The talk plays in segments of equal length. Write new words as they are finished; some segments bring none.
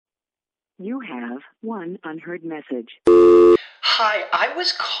You have one unheard message. Hi, I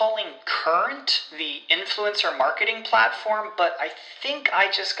was calling Current, the influencer marketing platform, but I think I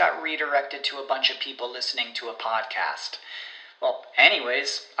just got redirected to a bunch of people listening to a podcast. Well,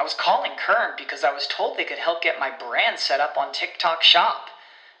 anyways, I was calling Current because I was told they could help get my brand set up on TikTok Shop,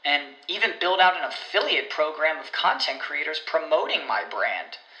 and even build out an affiliate program of content creators promoting my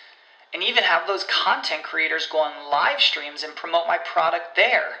brand, and even have those content creators go on live streams and promote my product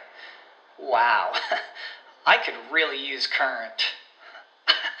there. Wow, I could really use Current.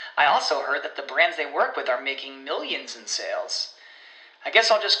 I also heard that the brands they work with are making millions in sales. I guess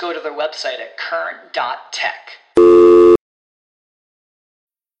I'll just go to their website at current.tech.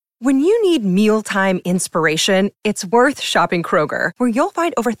 When you need mealtime inspiration, it's worth shopping Kroger, where you'll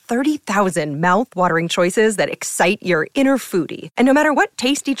find over 30,000 mouth-watering choices that excite your inner foodie. And no matter what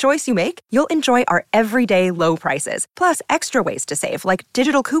tasty choice you make, you'll enjoy our everyday low prices, plus extra ways to save, like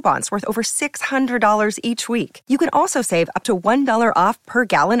digital coupons worth over $600 each week. You can also save up to $1 off per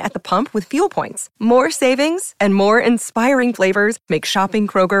gallon at the pump with fuel points. More savings and more inspiring flavors make shopping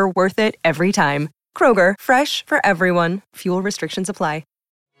Kroger worth it every time. Kroger, fresh for everyone. Fuel restrictions apply.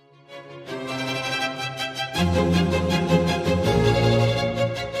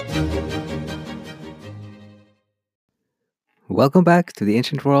 Welcome back to The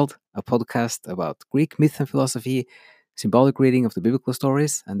Ancient World, a podcast about Greek myth and philosophy, symbolic reading of the biblical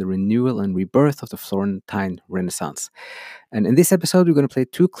stories, and the renewal and rebirth of the Florentine Renaissance. And in this episode, we're going to play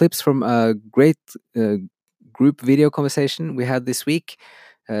two clips from a great group video conversation we had this week.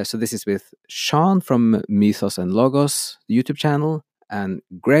 So this is with Sean from Mythos and Logos, the YouTube channel, and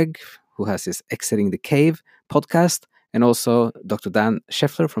Greg, who has his Exiting the Cave podcast, and also Dr. Dan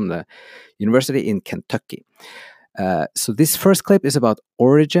Scheffler from the University in Kentucky. So this first clip is about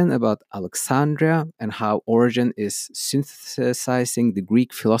Origen, about Alexandria, and how Origen is synthesizing the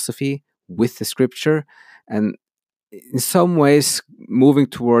Greek philosophy with the scripture, and in some ways moving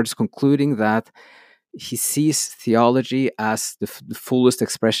towards concluding that he sees theology as the fullest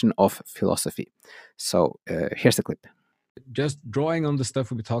expression of philosophy. So here's the clip. Just drawing on the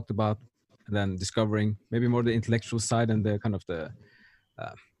stuff we talked about, and then discovering maybe more the intellectual side and the kind of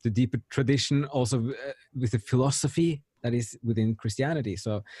the deeper tradition also with the philosophy that is within Christianity.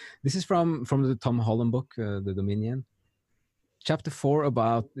 So this is from the Tom Holland book, The Dominion. Chapter 4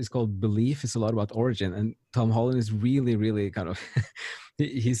 is called Belief. It's a lot about Origen, and Tom Holland is really kind of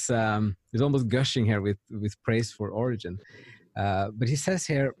he's almost gushing here with praise for Origen. But he says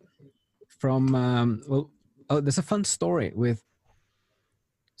here there's a fun story with.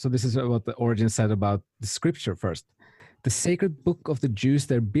 So this is what the Origen said about the scripture first. The sacred book of the Jews,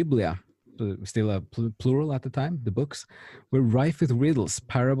 their Biblia, still a plural at the time, the books, were rife with riddles,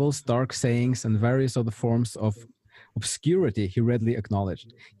 parables, dark sayings, and various other forms of obscurity he readily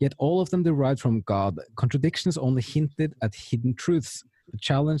acknowledged. Yet all of them derived from God. Contradictions only hinted at hidden truths. The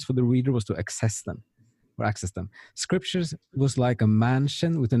challenge for the reader was to access them. Scriptures was like a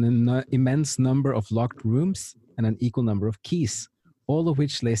mansion with an immense number of locked rooms and an equal number of keys, all of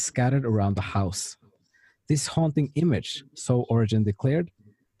which lay scattered around the house. This haunting image, so Origen declared,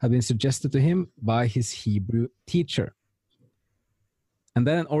 had been suggested to him by his Hebrew teacher. And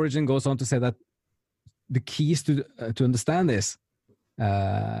then Origen goes on to say that the keys to understand this,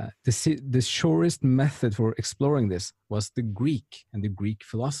 the surest method for exploring this was the Greek and the Greek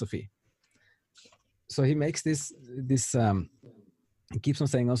philosophy. So he makes this he keeps on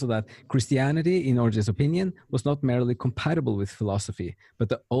saying also that Christianity, in Origen's opinion, was not merely compatible with philosophy, but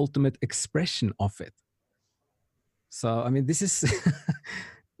the ultimate expression of it. So, I mean, this is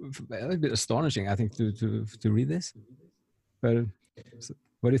a bit astonishing, I think, to read this. But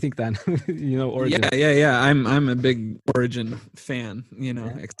what do you think, Dan? Origen. Yeah. I'm a big Origen fan,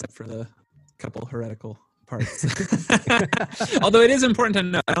 except for the couple heretical parts. Although it is important to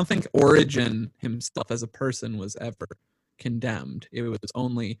note, I don't think Origen himself as a person was ever condemned. It was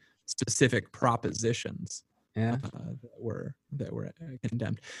only specific propositions that were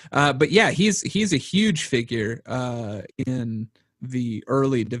condemned. But yeah, he's a huge figure in the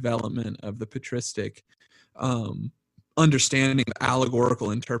early development of the patristic understanding of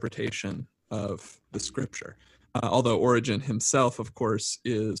allegorical interpretation of the scripture. Although Origen himself, of course,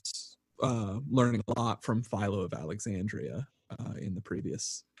 is learning a lot from Philo of Alexandria in the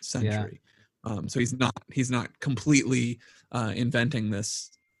previous century. So he's not completely inventing this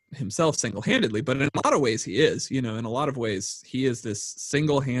himself single-handedly, but in a lot of ways he is. In a lot of ways he is this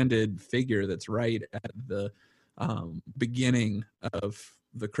single-handed figure that's right at the beginning of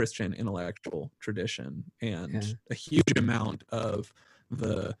the Christian intellectual tradition, and a huge amount of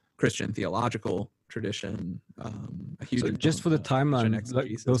the Christian theological tradition, a huge So amount just for the of Christian timeline, like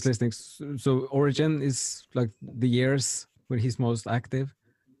exegesis. those listening, so Origen is like the years when he's most active.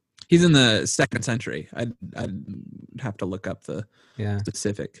 He's in the 2nd century. I'd have to look up the Yeah,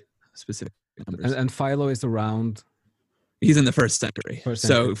 specific numbers. and Philo is around. He's in the 1st century. First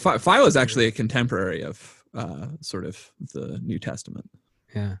So century. Philo is actually a contemporary of sort of the New Testament.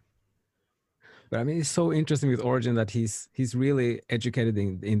 Yeah, but I mean, it's so interesting with Origen that he's really educated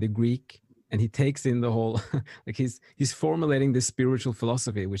in the Greek, and he takes in the whole like he's formulating this spiritual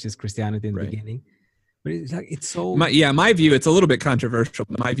philosophy, which is Christianity in the Right. beginning. But it's like it's so My view, it's a little bit controversial,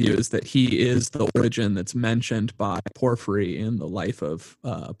 but my view is that he is the Origen that's mentioned by Porphyry in the life of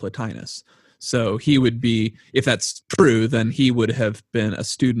Plotinus. So he would be, if that's true, then he would have been a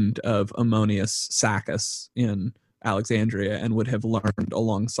student of Ammonius Saccas in Alexandria and would have learned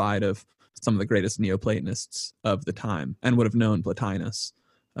alongside of some of the greatest Neoplatonists of the time and would have known Plotinus.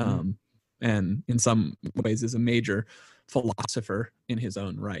 And in some ways is a major philosopher in his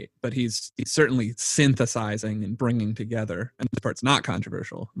own right, but he's certainly synthesizing and bringing together, and this part's not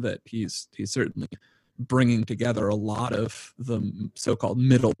controversial, that he's certainly bringing together a lot of the so-called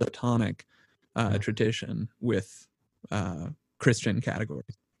Middle Platonic tradition with Christian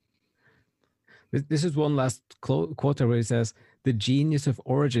categories. This is one last quote where he says, "The genius of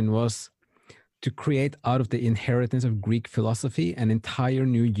Origen was to create out of the inheritance of Greek philosophy an entire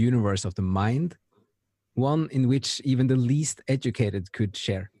new universe of the mind, one in which even the least educated could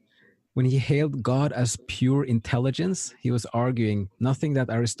share. When he hailed God as pure intelligence, he was arguing nothing that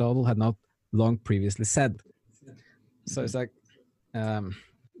Aristotle had not long previously said." So it's like,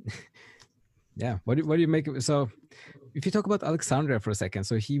 yeah, what do you make of it? So if you talk about Alexandria for a second,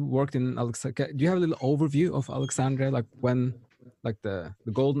 so he worked in Alexandria. Do you have a little overview of Alexandria, like when, like the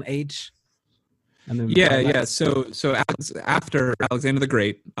golden age? And then Yeah. So after Alexander the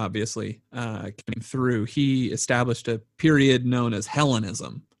Great, obviously, came through, he established a period known as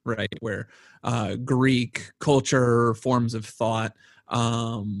Hellenism, right, where Greek culture, forms of thought,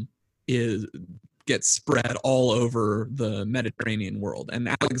 gets spread all over the Mediterranean world. And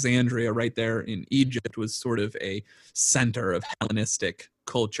Alexandria, right there in Egypt, was sort of a center of Hellenistic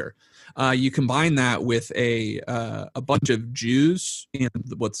culture. You combine that with a bunch of Jews in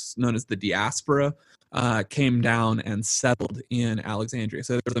what's known as the diaspora came down and settled in Alexandria.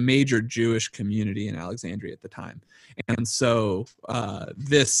 So there was a major Jewish community in Alexandria at the time. And so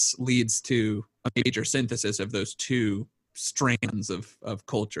this leads to a major synthesis of those two strands of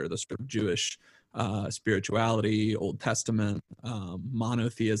culture, the sort of Jewish spirituality, Old Testament,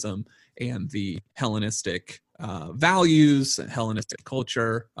 monotheism, and the Hellenistic values, Hellenistic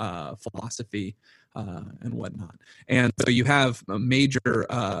culture, philosophy, and whatnot. And so you have major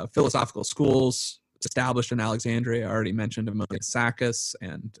philosophical schools established in Alexandria. I already mentioned Ammonius Saccas,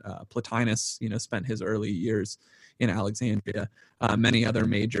 and Plotinus, spent his early years in Alexandria. Many other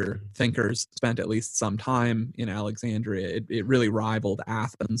major thinkers spent at least some time in Alexandria. It really rivaled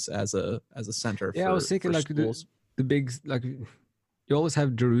Athens as a center. Yeah, I was thinking like the big, like you always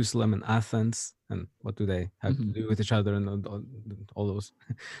have Jerusalem and Athens, and what do they have to do with each other, and all those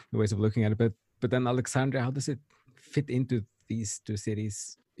ways of looking at it. But then Alexandria, how does it fit into these two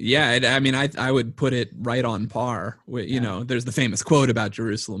cities? Yeah, I would put it right on par with, there's the famous quote about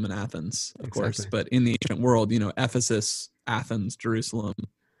Jerusalem and Athens, of course, but in the ancient world, Ephesus, Athens, Jerusalem,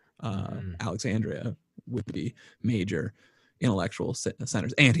 Alexandria would be major intellectual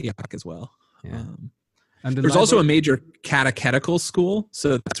centers, Antioch as well. Yeah. And there's also a major catechetical school,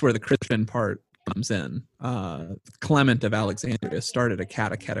 so that's where the Christian part comes in. Clement of Alexandria started a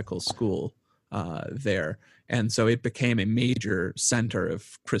catechetical school there. And so it became a major center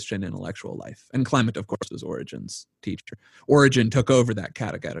of Christian intellectual life. And Clement, of course, was Origen's teacher. Origen took over that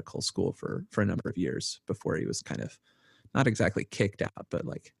catechetical school for a number of years before he was kind of not exactly kicked out, but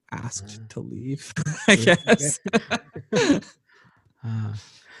like asked to leave, I guess.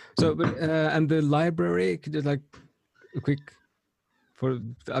 So, but and the library, could you like a quick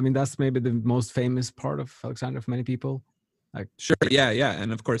that's maybe the most famous part of Alexandria for many people. Sure, yeah,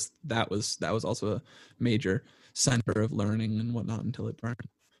 and of course that was also a major center of learning and whatnot until it burned.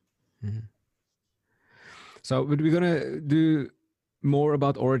 Mm-hmm. So, but we're gonna do more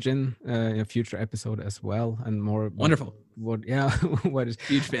about Origen in a future episode as well, and more. Wonderful. What is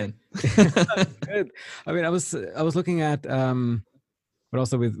huge fan? Good. I was looking at but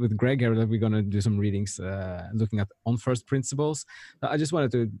also with Greg here that we're gonna do some readings looking at on first principles. I just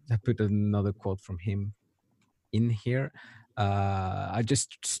wanted to put another quote from him in here. I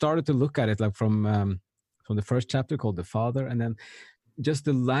just started to look at it like from the first chapter called The Father, and then just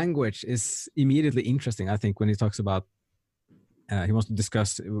the language is immediately interesting. I think when he talks about He wants to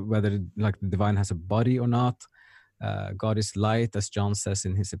discuss whether like the divine has a body or not. God is light, as John says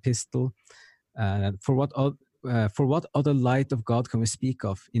in his epistle. For what other light of God can we speak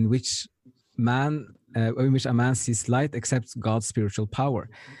of, in which a man sees light, except God's spiritual power,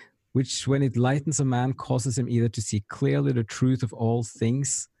 which when it lightens a man causes him either to see clearly the truth of all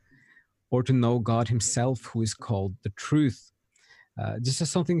things, or to know God himself, who is called the truth. This is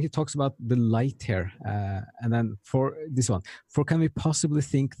something he talks about the light here. And then for this one, for can we possibly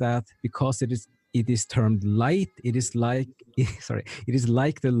think that because it is termed light, it is like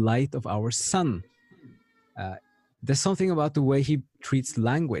the light of our sun. There's something about the way he treats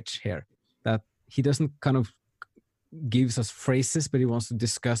language here, that he doesn't kind of gives us phrases, but he wants to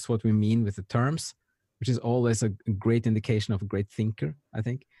discuss what we mean with the terms, which is always a great indication of a great thinker, I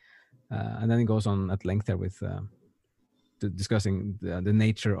think. And then he goes on at length there with discussing the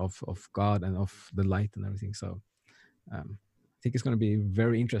nature of God and of the light and everything. So I think it's going to be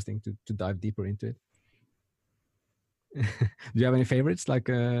very interesting to dive deeper into it. Do you have any favorites like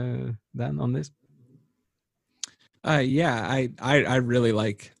Dan on this? Yeah, I really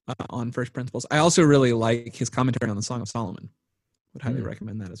like on First Principles. I also really like his commentary on the Song of Solomon. Would highly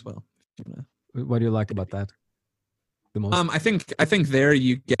recommend that as well. What do you like about that the most? I think there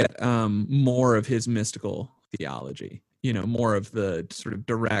you get more of his mystical theology. More of the sort of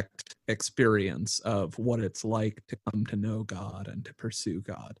direct experience of what it's like to come to know God and to pursue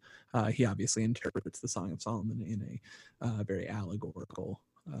God. He obviously interprets the Song of Solomon in a very allegorical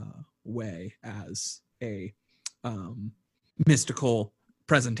way as a mystical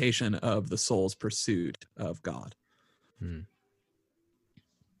presentation of the soul's pursuit of God.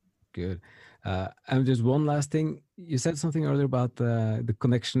 Good. And just one last thing. You said something earlier about the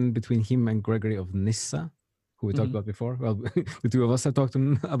connection between him and Gregory of Nyssa, who we talked about before. Well, the two of us have talked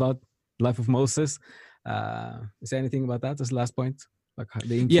about Life of Moses. Is there anything about that as the last point? Like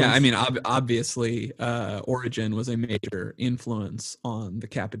the influence? Yeah, I mean, obviously, Origen was a major influence on the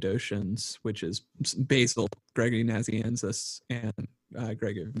Cappadocians, which is Basil, Gregory Nazianzus, and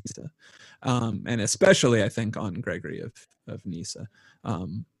Gregory of Nyssa, and especially, I think, on Gregory of Nyssa.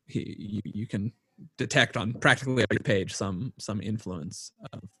 You can detect on practically every page some influence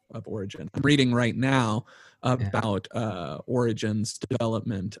of Origen. I'm reading right now about Origen's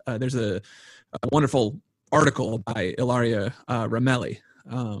development. There's a wonderful article by Ilaria Ramelli,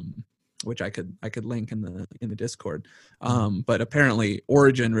 which I could link in the Discord. But apparently,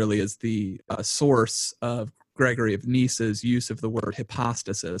 Origen really is the source of Gregory of Nyssa's use of the word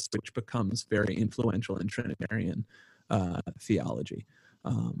hypostasis, which becomes very influential in Trinitarian theology.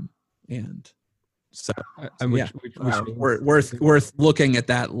 And so, worth looking at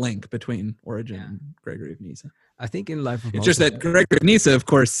that link between Origen and Gregory of Nyssa. I think in Life of Moses, it's just that Gregory of Nyssa, of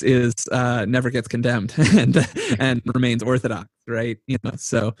course, is never gets condemned and remains orthodox, right?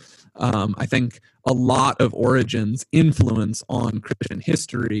 So I think a lot of Origen's influence on Christian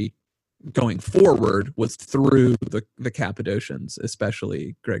history going forward was through the Cappadocians,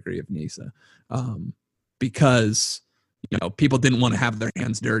 especially Gregory of Nyssa, because people didn't want to have their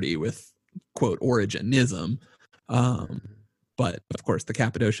hands dirty with, quote, Origenism. But of course the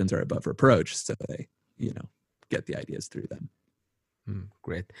Cappadocians are above reproach, so they, get the ideas through them.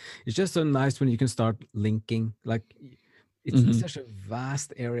 Great. It's just so nice when you can start linking, like it's such a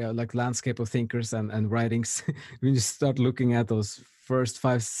vast area, like landscape of thinkers and writings. When you start looking at those first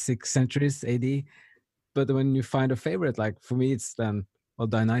 5-6 centuries AD, but when you find a favorite, like for me, it's then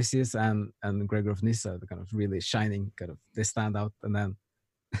Dionysius and Gregory of Nyssa, the kind of really shining, kind of they stand out, and then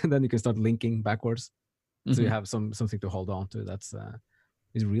then you can start linking backwards, so you have something to hold on to. That's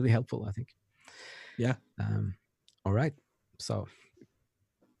is really helpful, I think. Yeah. All right, so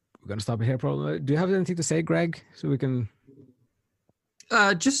we're gonna stop here. Probably. Do you have anything to say, Greg? So we can.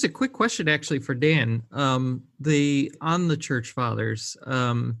 Just a quick question, actually, for Dan. On the Church Fathers,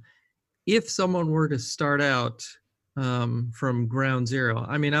 if someone were to start out from ground zero,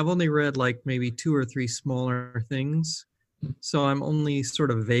 I mean, I've only read like maybe 2 or 3 smaller things, so I'm only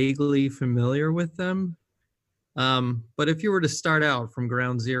sort of vaguely familiar with them. But if you were to start out from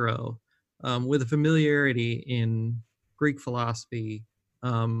ground zero with a familiarity in Greek philosophy,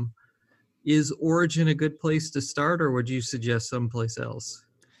 is Origen a good place to start, or would you suggest someplace else?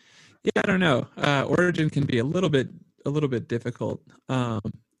 Yeah, I don't know. Origen can be a little bit difficult,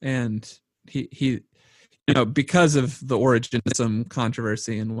 and he because of the Origenism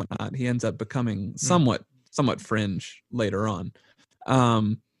controversy and whatnot, he ends up becoming somewhat fringe later on.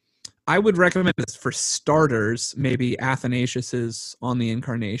 I would recommend this for starters, maybe Athanasius's On the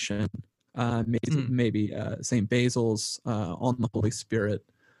Incarnation, maybe St. Basil's On the Holy Spirit.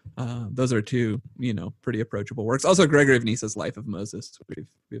 those are two, pretty approachable works. Also, Gregory of Nyssa's Life of Moses,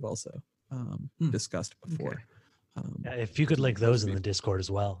 we've also discussed before. Okay. If you could link those in the Discord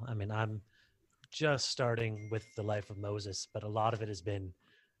as well. I mean, I'm just starting with the Life of Moses, but a lot of it has been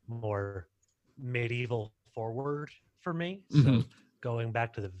more medieval forward for me. So going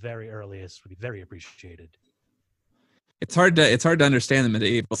back to the very earliest would be very appreciated. It's hard to understand the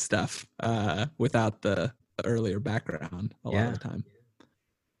medieval stuff without the earlier background a lot of the time.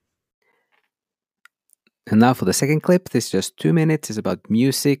 And now for the second clip. This is just 2 minutes. It's about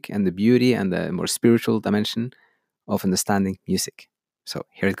music and the beauty and the more spiritual dimension of understanding music. So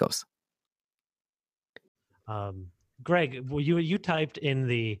here it goes. Greg, you typed in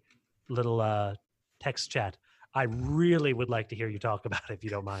the little text chat. I really would like to hear you talk about it, if you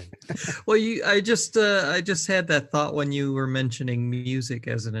don't mind. Well, I just had that thought when you were mentioning music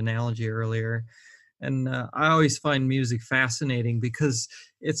as an analogy earlier. And I always find music fascinating because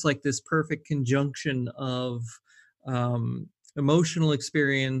it's like this perfect conjunction of emotional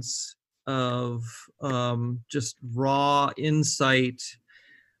experience, of just raw insight,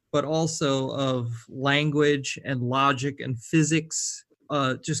 but also of language and logic and physics,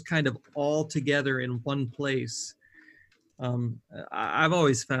 just kind of all together in one place. I've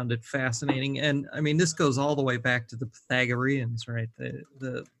always found it fascinating. And I mean, this goes all the way back to the Pythagoreans, right?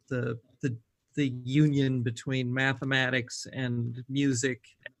 The union between mathematics and music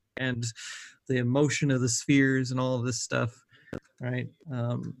and the emotion of the spheres and all of this stuff, right?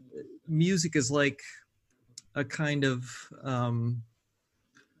 Music is like a kind of,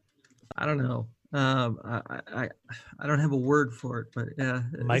 I don't know. I don't have a word for it, but yeah,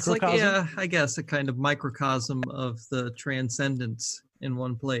 microcosm? It's like, I guess a kind of microcosm of the transcendence in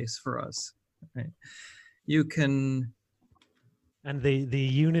one place for us. Right? You can, and the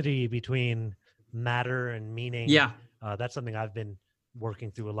unity between matter and meaning. Yeah, that's something I've been working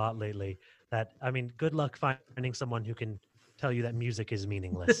through a lot lately. That, I mean, good luck finding someone who can tell you that music is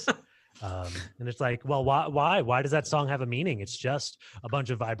meaningless. And it's like, well, why does that song have a meaning? It's just a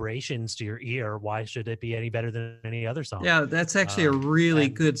bunch of vibrations to your ear. Why should it be any better than any other song? Yeah, that's actually a really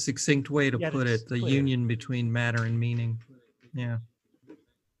good, succinct way to put it. The clear. Union between matter and meaning. Yeah.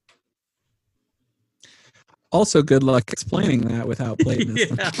 Also, good luck explaining that without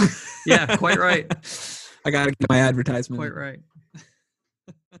Platonism. Yeah, quite right. I got to get my advertisement. Quite right.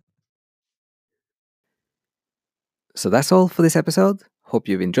 So that's all for this episode. Hope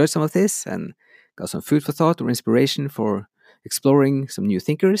you've enjoyed some of this and got some food for thought or inspiration for exploring some new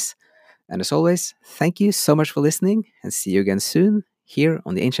thinkers. And as always, thank you so much for listening, and see you again soon here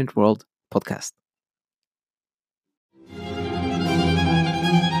on the Ancient World podcast.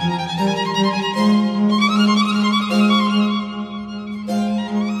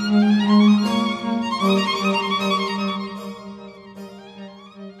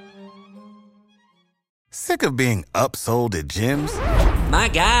 Sick of being upsold at gyms? My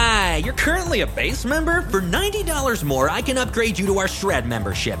guy, you're currently a base member? For $90 more, I can upgrade you to our Shred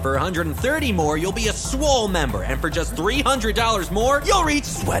membership. For $130 more, you'll be a Swole member. And for just $300 more, you'll reach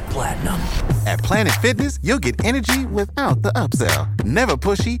Sweat Platinum. At Planet Fitness, you'll get energy without the upsell. Never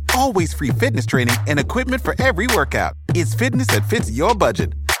pushy, always free fitness training and equipment for every workout. It's fitness that fits your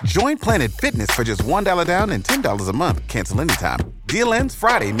budget. Join Planet Fitness for just $1 down and $10 a month. Cancel anytime. Deal ends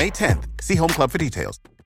Friday, May 10th. See Home Club for details.